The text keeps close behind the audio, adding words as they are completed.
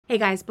Hey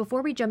guys,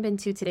 before we jump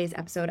into today's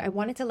episode, I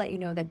wanted to let you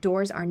know that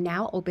doors are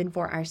now open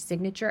for our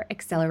Signature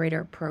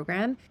Accelerator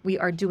program. We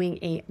are doing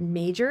a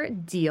major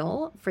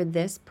deal for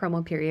this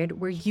promo period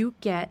where you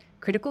get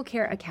Critical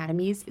Care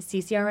Academy's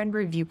CCRN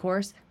review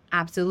course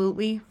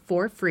absolutely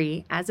for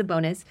free as a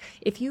bonus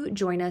if you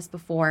join us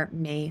before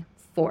May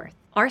 4th.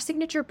 Our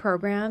signature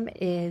program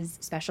is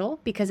special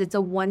because it's a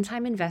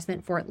one-time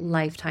investment for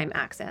lifetime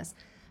access.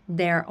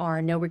 There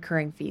are no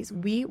recurring fees.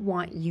 We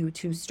want you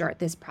to start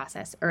this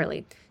process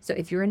early. So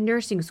if you're in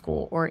nursing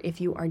school or if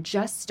you are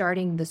just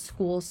starting the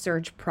school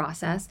search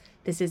process,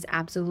 this is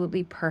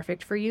absolutely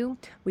perfect for you.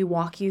 We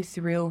walk you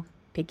through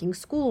picking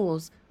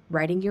schools,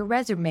 writing your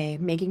resume,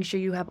 making sure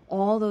you have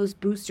all those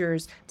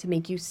boosters to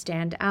make you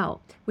stand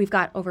out. We've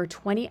got over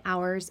 20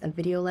 hours of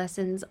video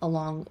lessons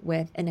along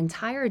with an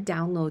entire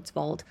downloads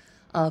vault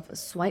of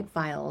swipe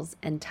files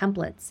and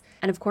templates.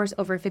 And of course,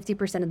 over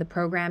 50% of the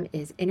program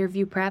is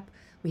interview prep.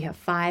 We have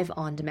 5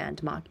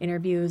 on-demand mock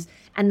interviews.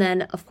 And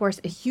then, of course,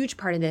 a huge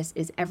part of this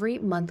is every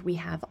month we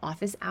have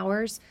office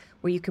hours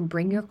where you can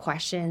bring your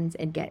questions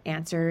and get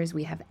answers.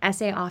 We have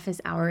essay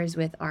office hours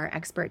with our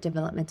expert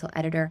developmental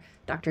editor,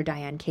 Dr.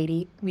 Diane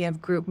Katie. We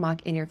have group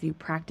mock interview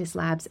practice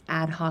labs,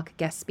 ad hoc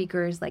guest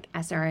speakers like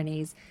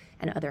CRNAs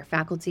and other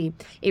faculty.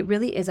 It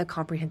really is a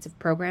comprehensive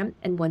program.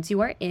 And once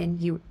you are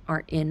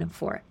in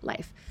for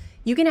life.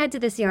 You can head to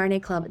the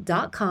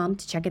CRNAclub.com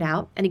to check it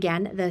out. And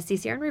again, the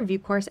CCRN review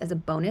course as a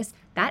bonus,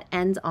 that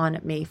ends on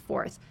May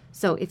 4th.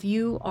 So if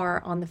you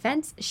are on the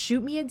fence,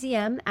 shoot me a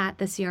DM at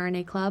the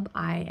CRNA Club.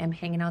 I am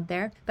hanging out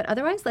there. But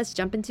otherwise, let's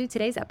jump into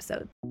today's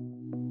episode.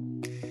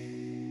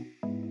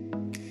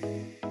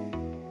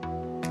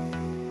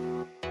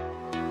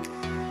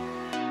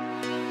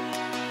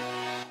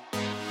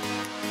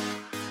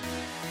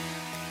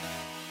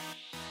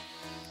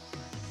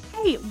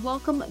 Hey,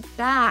 welcome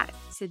back.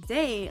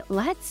 Today,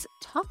 let's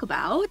talk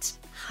about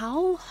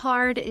how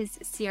hard is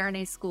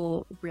CRNA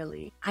school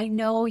really? I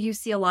know you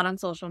see a lot on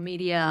social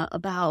media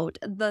about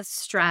the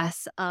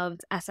stress of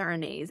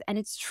SRNAs, and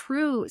it's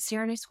true,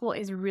 CRNA school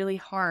is really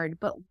hard,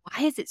 but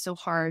why is it so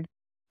hard?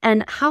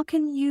 And how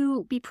can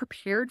you be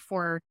prepared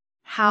for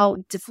how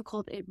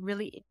difficult it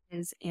really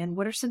is? And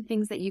what are some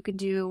things that you can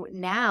do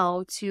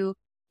now to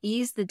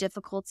ease the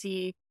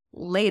difficulty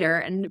later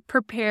and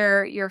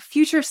prepare your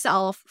future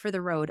self for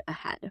the road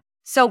ahead?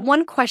 So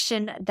one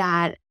question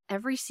that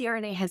every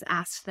CRNA has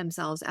asked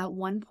themselves at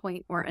one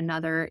point or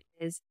another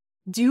is,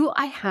 do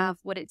I have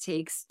what it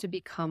takes to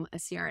become a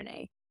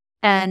CRNA?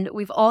 And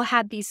we've all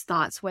had these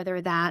thoughts,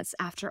 whether that's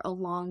after a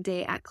long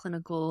day at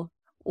clinical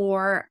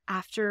or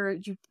after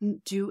you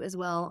didn't do as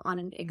well on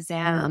an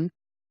exam.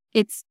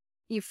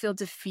 You feel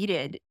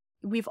defeated.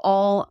 We've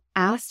all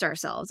asked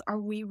ourselves, are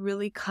we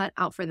really cut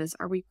out for this?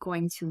 Are we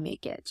going to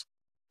make it?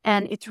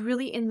 And it's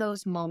really in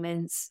those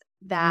moments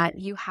that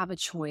you have a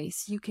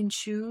choice. You can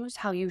choose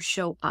how you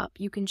show up.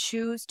 You can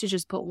choose to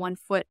just put one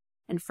foot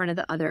in front of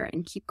the other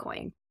and keep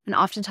going. And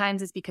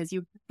oftentimes it's because you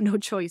have no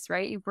choice,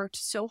 right? You've worked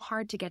so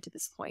hard to get to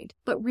this point.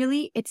 But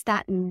really, it's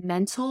that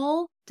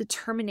mental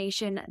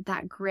determination,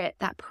 that grit,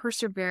 that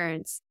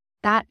perseverance,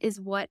 that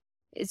is what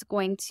is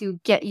going to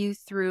get you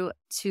through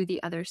to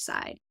the other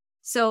side.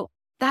 So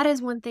that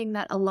is one thing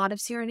that a lot of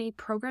CRNA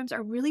programs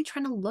are really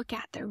trying to look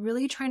at. They're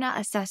really trying to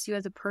assess you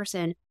as a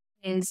person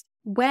is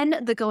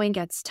when the going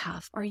gets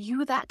tough, are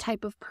you that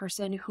type of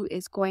person who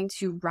is going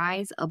to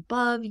rise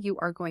above? You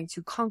are going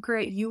to conquer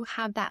it. You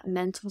have that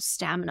mental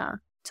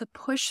stamina to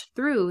push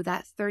through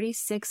that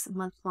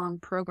 36-month-long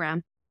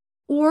program.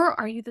 Or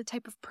are you the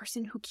type of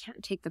person who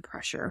can't take the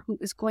pressure, who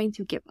is going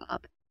to give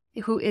up,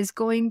 who is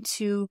going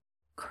to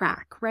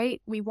crack,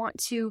 right? We want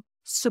to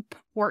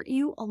support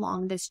you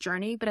along this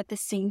journey, but at the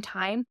same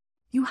time,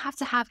 you have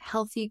to have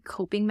healthy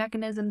coping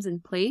mechanisms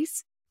in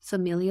place,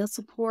 familial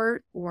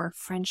support or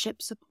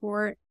friendship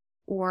support,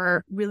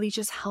 or really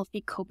just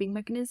healthy coping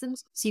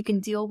mechanisms so you can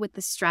deal with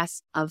the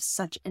stress of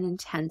such an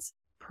intense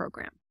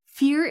program.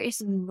 Fear is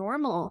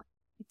normal.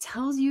 It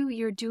tells you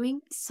you're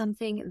doing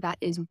something that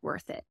is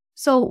worth it.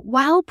 So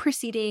while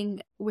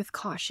proceeding with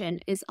caution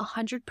is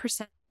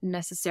 100%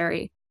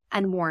 necessary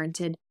and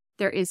warranted,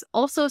 there is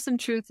also some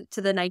truth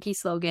to the Nike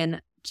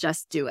slogan,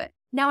 just do it.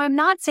 Now, I'm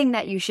not saying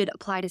that you should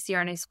apply to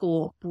CRNA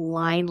school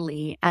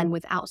blindly and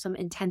without some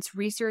intense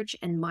research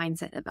and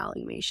mindset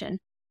evaluation.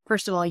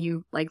 First of all,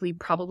 you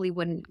probably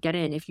wouldn't get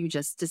in if you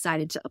just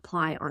decided to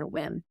apply on a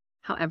whim.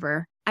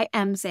 However, I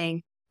am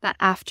saying that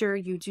after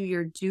you do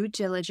your due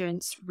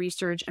diligence,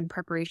 research, and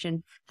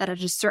preparation, that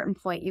at a certain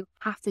point, you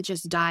have to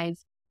just dive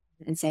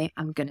and say,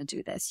 I'm going to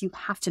do this. You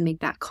have to make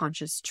that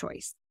conscious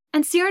choice.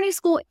 And CRNA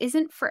school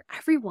isn't for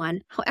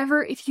everyone.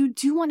 However, if you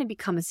do want to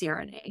become a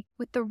CRNA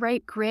with the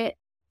right grit,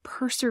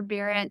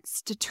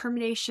 perseverance,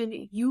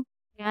 determination, you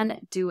can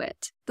do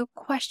it. The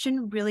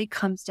question really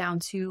comes down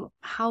to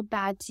how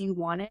bad do you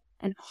want it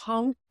and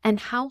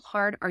how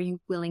hard are you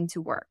willing to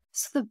work?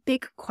 So the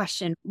big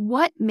question,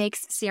 what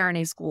makes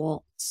CRNA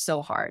school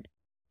so hard?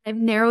 I've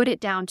narrowed it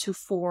down to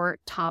 4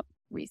 top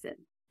reasons.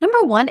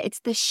 Number 1,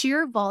 it's the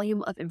sheer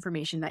volume of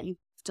information that you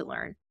have to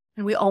learn.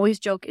 And we always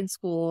joke in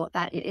school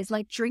that it is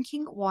like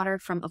drinking water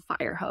from a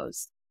fire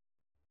hose.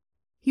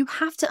 You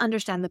have to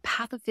understand the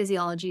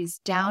pathophysiologies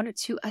down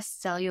to a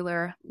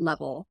cellular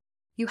level.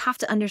 You have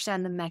to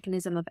understand the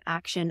mechanism of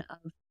action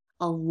of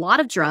a lot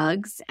of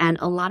drugs and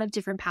a lot of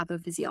different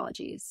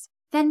pathophysiologies.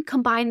 Then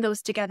combine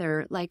those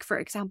together. Like, for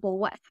example,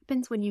 what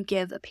happens when you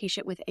give a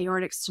patient with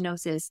aortic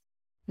stenosis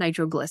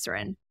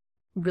nitroglycerin?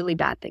 Really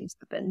bad things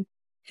happen.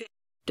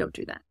 Don't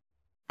do that.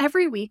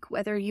 Every week,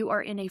 whether you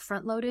are in a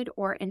front-loaded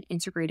or an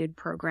integrated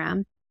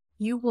program,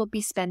 you will be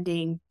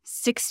spending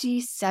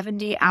 60,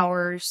 70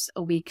 hours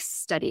a week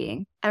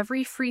studying.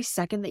 Every free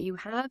second that you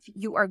have,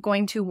 you are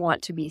going to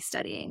want to be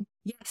studying.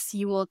 Yes,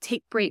 you will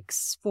take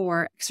breaks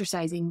for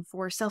exercising,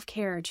 for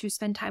self-care, to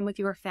spend time with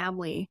your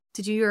family,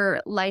 to do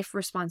your life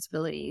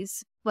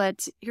responsibilities.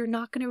 But you're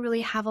not going to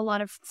really have a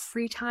lot of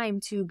free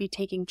time to be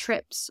taking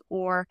trips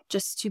or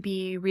just to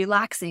be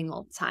relaxing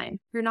all the time.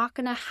 You're not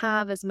going to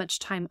have as much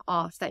time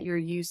off that you're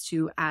used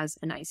to as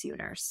an ICU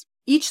nurse.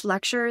 Each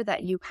lecture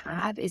that you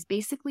have is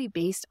basically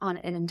based on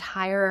an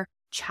entire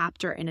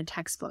chapter in a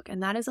textbook,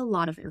 and that is a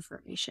lot of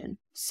information.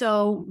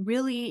 So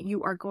really,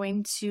 you are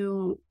going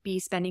to be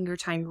spending your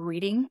time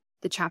reading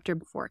the chapter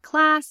before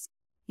class.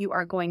 You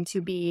are going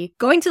to be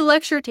going to the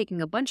lecture,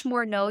 taking a bunch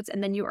more notes,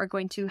 and then you are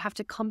going to have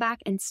to come back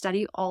and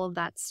study all of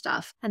that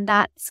stuff. And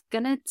that's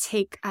going to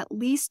take at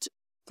least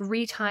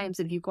 3 times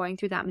of you going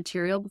through that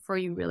material before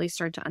you really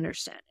start to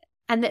understand it.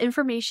 And the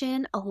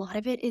information, a lot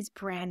of it is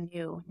brand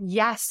new.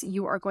 Yes,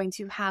 you are going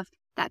to have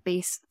that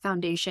base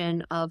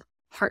foundation of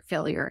heart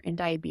failure and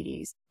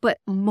diabetes, but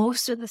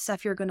most of the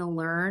stuff you're going to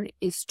learn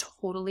is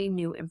totally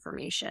new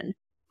information.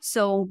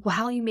 So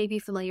while you may be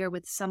familiar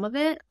with some of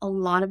it, a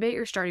lot of it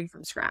you're starting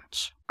from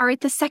scratch. All right,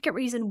 the second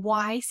reason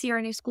why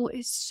CRNA school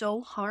is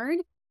so hard,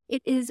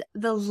 it is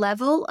the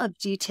level of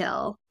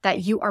detail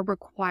that you are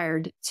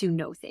required to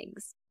know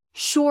things.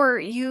 Sure,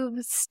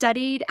 you've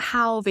studied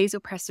how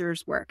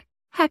vasopressors work.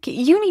 Heck,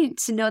 you need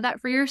to know that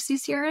for your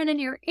CCRN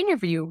and your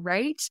interview,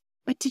 right?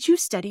 But did you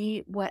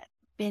study what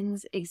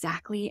happens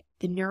exactly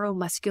the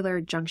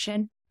neuromuscular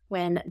junction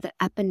when the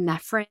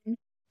epinephrine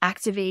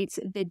activates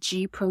the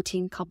G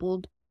protein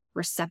coupled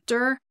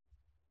receptor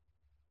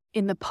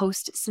in the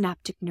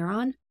postsynaptic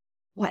neuron?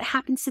 What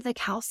happens to the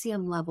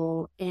calcium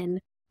level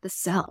in the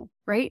cell,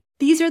 right?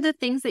 These are the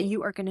things that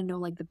you are going to know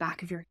like the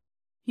back of your.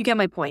 You get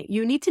my point.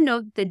 You need to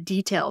know the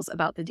details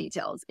about the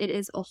details. It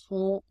is a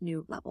whole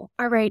new level.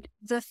 All right.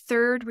 The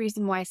third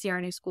reason why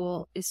CRNA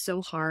school is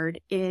so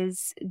hard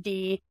is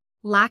the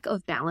lack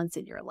of balance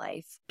in your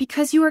life.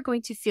 Because you are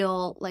going to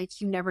feel like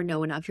you never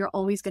know enough. You're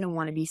always going to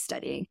want to be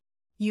studying.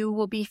 You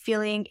will be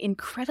feeling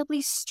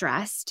incredibly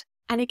stressed,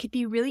 and it could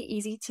be really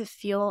easy to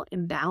feel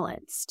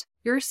imbalanced.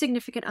 Your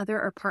significant other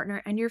or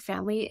partner and your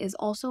family is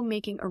also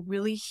making a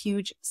really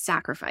huge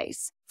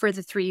sacrifice for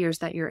the 3 years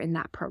that you're in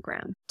that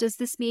program. Does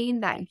this mean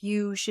that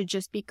you should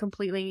just be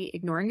completely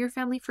ignoring your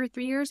family for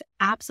 3 years?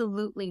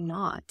 Absolutely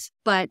not.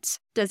 But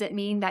does it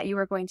mean that you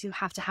are going to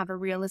have a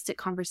realistic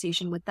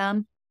conversation with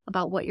them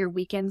about what your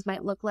weekends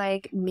might look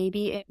like?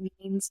 Maybe it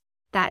means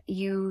that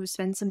you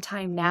spend some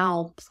time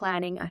now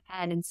planning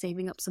ahead and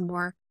saving up some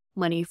more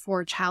money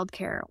for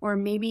childcare. Or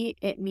maybe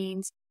it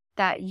means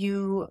that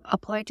you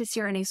apply to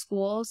CRNA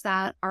schools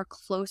that are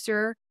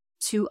closer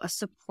to a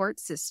support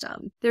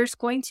system. There's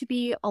going to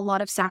be a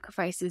lot of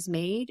sacrifices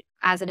made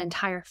as an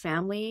entire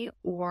family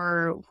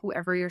or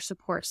whoever your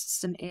support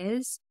system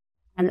is.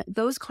 And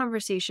those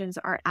conversations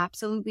are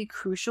absolutely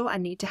crucial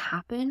and need to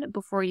happen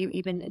before you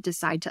even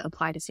decide to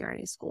apply to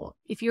CRNA school.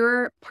 If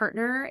your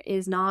partner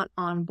is not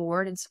on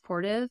board and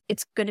supportive,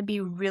 it's going to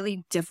be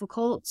really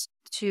difficult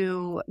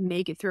to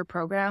make it through a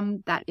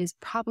program that is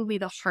probably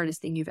the hardest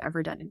thing you've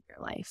ever done in your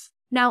life.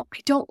 Now,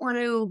 I don't want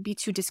to be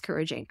too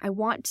discouraging. I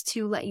want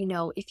to let you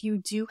know, if you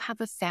do have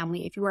a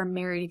family, if you are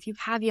married, if you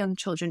have young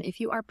children,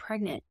 if you are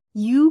pregnant,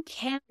 you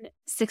can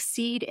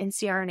succeed in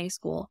CRNA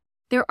school.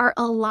 There are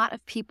a lot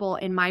of people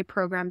in my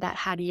program that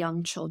had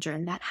young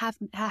children, that have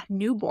had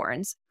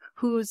newborns,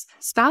 whose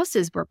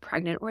spouses were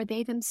pregnant, or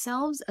they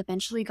themselves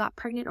eventually got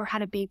pregnant or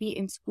had a baby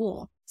in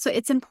school. So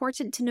it's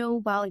important to know,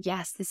 while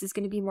yes, this is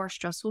going to be more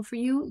stressful for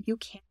you, you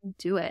can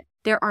do it.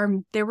 There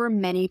were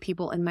many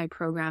people in my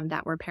program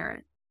that were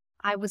parents.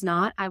 I was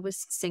not. I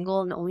was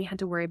single and only had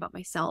to worry about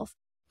myself.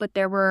 But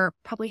there were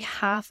probably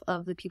half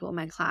of the people in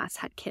my class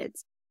had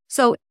kids.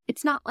 So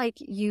it's not like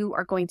you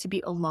are going to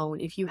be alone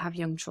if you have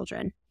young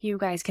children. You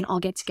guys can all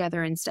get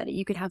together and study.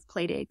 You could have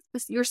play dates.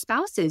 Your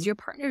spouses, your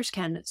partners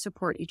can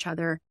support each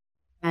other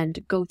and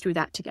go through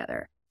that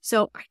together.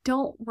 So I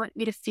don't want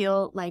you to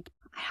feel like,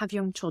 I have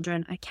young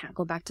children, I can't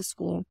go back to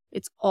school.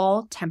 It's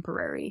all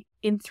temporary.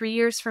 In 3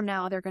 years from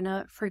now, they're going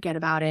to forget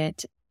about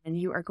it, and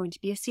you are going to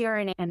be a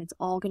CRNA, and it's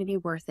all going to be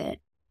worth it.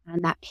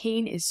 And that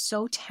pain is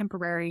so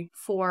temporary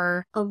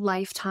for a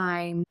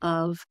lifetime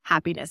of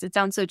happiness. It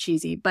sounds so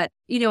cheesy, but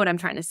you know what I'm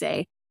trying to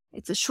say.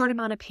 It's a short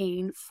amount of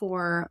pain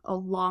for a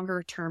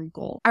longer term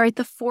goal. All right,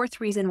 the fourth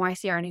reason why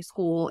CRNA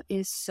school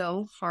is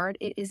so hard,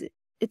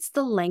 it's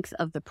the length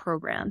of the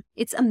program.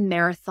 It's a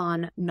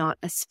marathon, not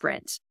a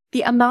sprint.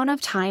 The amount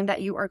of time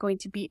that you are going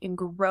to be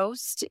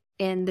engrossed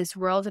in this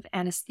world of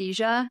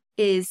anesthesia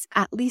is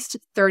at least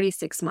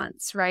 36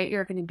 months, right?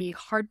 You're going to be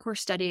hardcore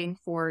studying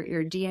for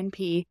your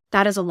DNP.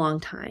 That is a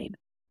long time.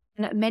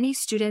 And many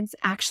students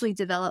actually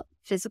develop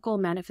physical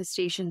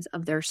manifestations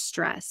of their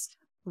stress,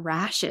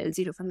 rashes,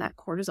 from that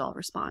cortisol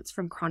response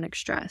from chronic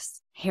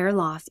stress, hair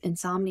loss,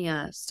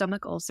 insomnia,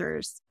 stomach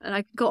ulcers, and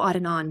I could go on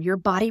and on. Your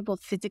body will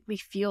physically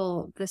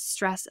feel the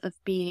stress of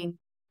being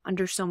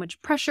under so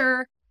much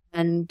pressure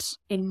and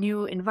in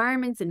new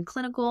environments and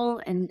clinical,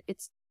 and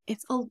it's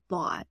a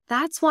lot.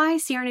 That's why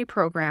CRNA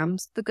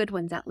programs, the good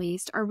ones at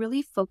least, are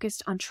really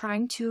focused on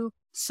trying to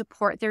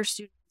support their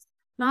students,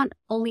 not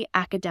only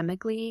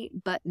academically,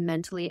 but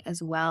mentally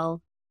as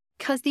well.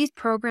 Because these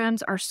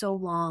programs are so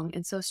long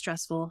and so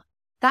stressful,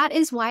 that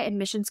is why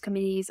admissions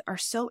committees are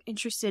so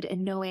interested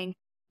in knowing,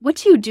 what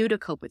do you do to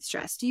cope with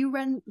stress? Do you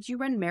run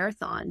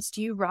marathons?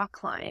 Do you rock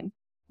climb?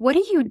 What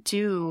do you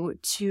do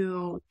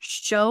to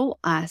show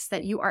us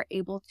that you are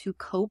able to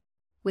cope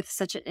with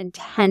such an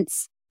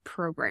intense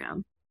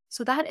program?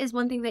 So that is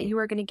one thing that you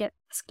are going to get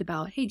asked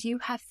about. Hey, do you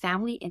have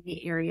family in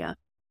the area?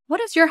 What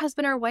does your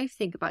husband or wife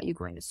think about you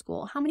going to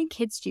school? How many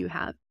kids do you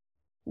have?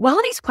 While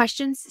these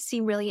questions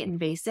seem really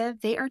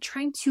invasive, they are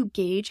trying to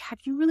gauge, have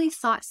you really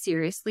thought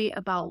seriously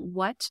about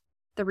what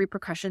the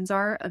repercussions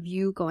are of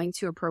you going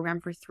to a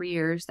program for 3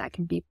 years that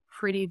can be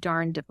pretty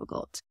darn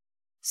difficult?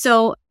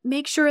 So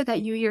make sure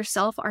that you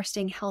yourself are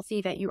staying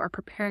healthy, that you are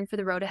preparing for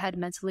the road ahead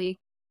mentally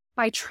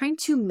by trying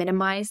to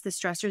minimize the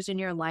stressors in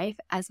your life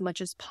as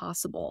much as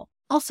possible.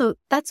 Also,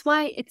 that's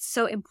why it's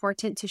so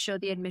important to show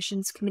the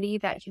admissions committee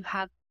that you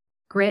have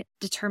grit,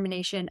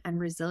 determination, and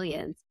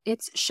resilience.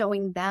 It's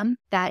showing them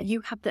that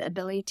you have the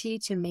ability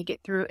to make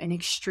it through an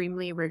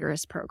extremely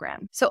rigorous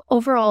program. So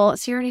overall,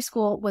 CRNA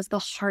school was the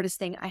hardest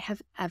thing I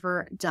have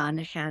ever done,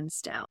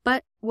 hands down.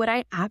 But would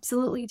I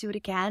absolutely do it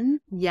again?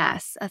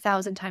 Yes,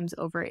 1,000 times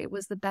over. It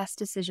was the best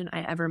decision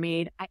I ever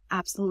made. I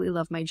absolutely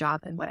love my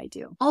job and what I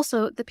do.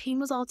 Also, the pain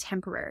was all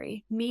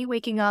temporary. Me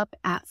waking up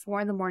at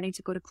 4 a.m.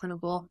 to go to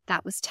clinical,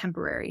 that was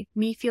temporary.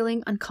 Me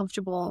feeling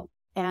uncomfortable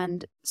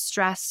and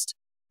stressed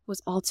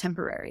was all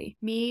temporary.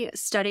 Me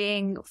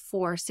studying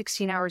for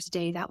 16 hours a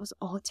day, that was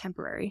all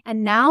temporary.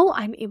 And now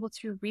I'm able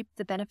to reap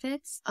the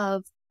benefits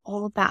of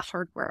all of that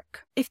hard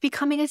work. If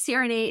becoming a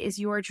CRNA is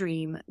your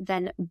dream,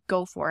 then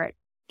go for it.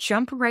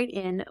 Jump right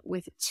in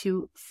with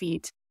 2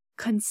 feet.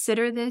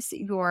 Consider this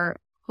your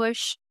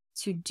push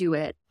to do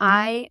it.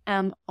 I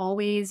am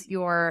always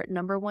your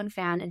 #1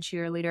 fan and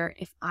cheerleader.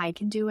 If I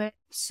can do it,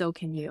 so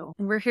can you.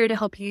 And we're here to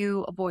help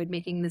you avoid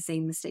making the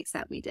same mistakes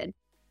that we did.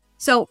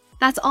 So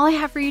that's all I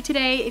have for you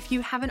today. If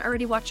you haven't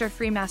already watched our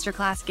free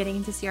masterclass, Getting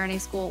into CRNA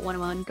School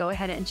 101, go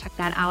ahead and check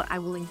that out. I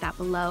will link that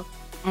below.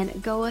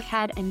 And go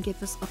ahead and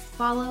give us a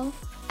follow.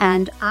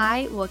 And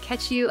I will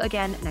catch you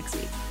again next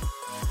week.